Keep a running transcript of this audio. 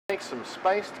Make some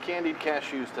spiced candied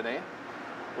cashews today.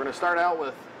 We're going to start out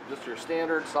with just your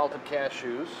standard salted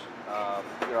cashews.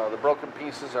 You know, the broken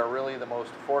pieces are really the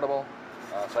most affordable,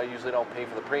 so I usually don't pay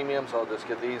for the premiums. I'll just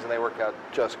get these and they work out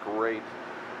just great.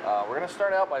 We're going to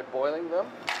start out by boiling them.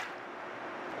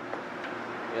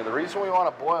 And the reason we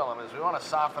want to boil them is we want to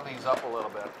soften these up a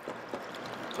little bit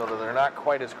so that they're not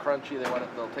quite as crunchy.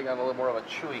 They'll take on a little more of a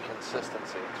chewy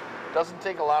consistency. It doesn't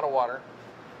take a lot of water,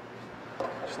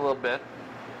 just a little bit.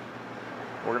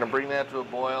 We're going to bring that to a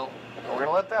boil. We're going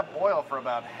to let that boil for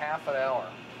about half an hour.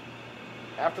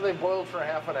 After they've boiled for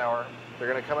half an hour, they're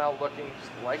going to come out looking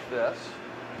like this,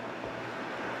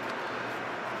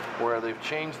 where they've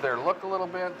changed their look a little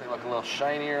bit. They look a little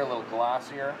shinier, a little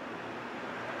glossier.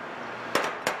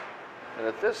 And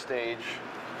at this stage,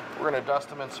 we're going to dust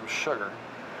them in some sugar.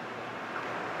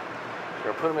 We're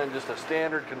going to put them in just a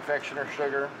standard confectioner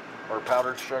sugar or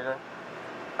powdered sugar.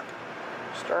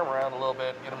 Stir them around a little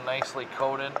bit, get them nicely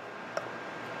coated.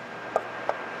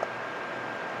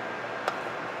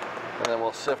 And then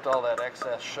we'll sift all that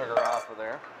excess sugar off of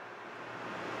there.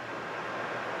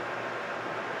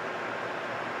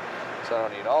 So I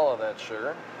don't need all of that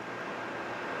sugar.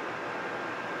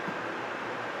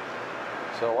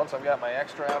 So once I've got my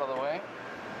extra out of the way,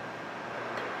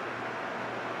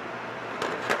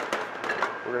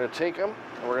 we're going to take them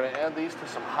and we're going to add these to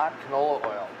some hot canola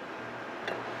oil.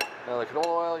 Now the canola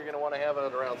oil, you're going to want to have it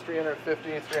at around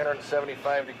 350,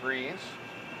 375 degrees.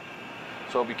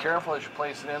 So be careful as you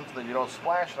place it in so that you don't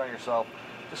splash it on yourself.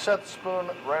 Just set the spoon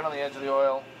right on the edge of the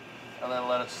oil and then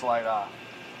let it slide off.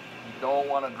 You don't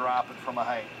want to drop it from a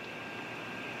height.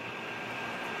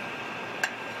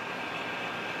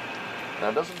 Now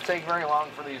it doesn't take very long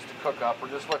for these to cook up. We're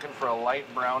just looking for a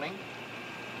light browning.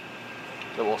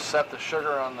 So we'll set the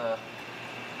sugar on the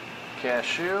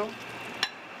cashew.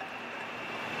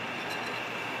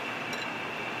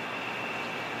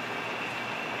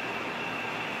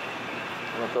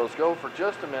 Let those go for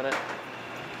just a minute.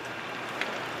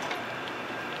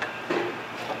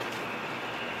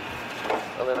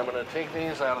 And then I'm going to take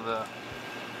these out of the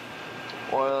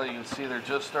oil. You can see they're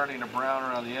just starting to brown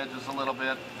around the edges a little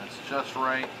bit. That's just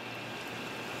right.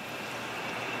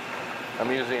 I'm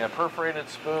using a perforated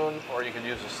spoon, or you could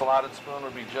use a slotted spoon,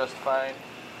 would be just fine.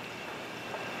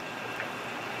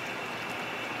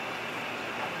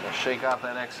 I'll shake off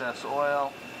that excess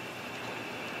oil.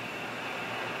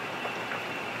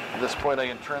 At this point I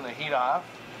can turn the heat off.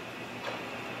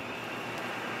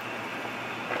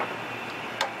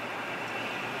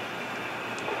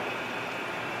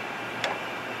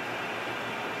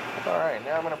 Alright,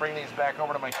 now I'm going to bring these back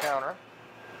over to my counter.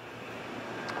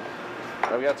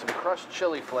 I've got some crushed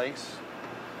chili flakes.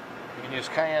 You can use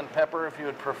cayenne pepper if you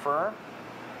would prefer.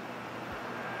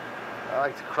 I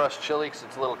like the crushed chili because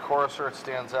it's a little coarser, it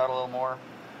stands out a little more.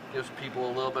 Gives people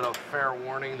a little bit of fair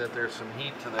warning that there's some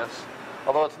heat to this.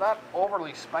 Although it's not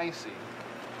overly spicy.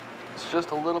 It's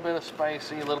just a little bit of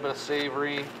spicy, a little bit of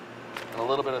savory, and a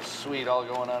little bit of sweet all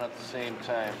going on at the same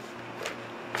time.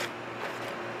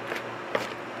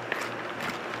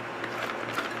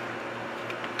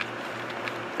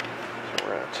 So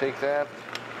we're going to take that.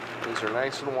 These are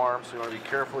nice and warm, so you want to be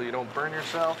careful you don't burn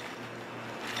yourself.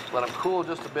 Let them cool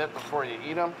just a bit before you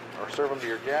eat them or serve them to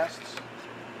your guests.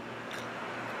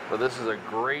 But this is a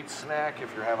great snack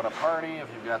if you're having a party, if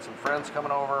you've got some friends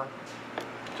coming over,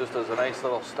 just as a nice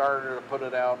little starter to put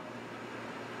it out.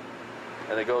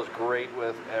 And it goes great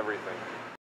with everything.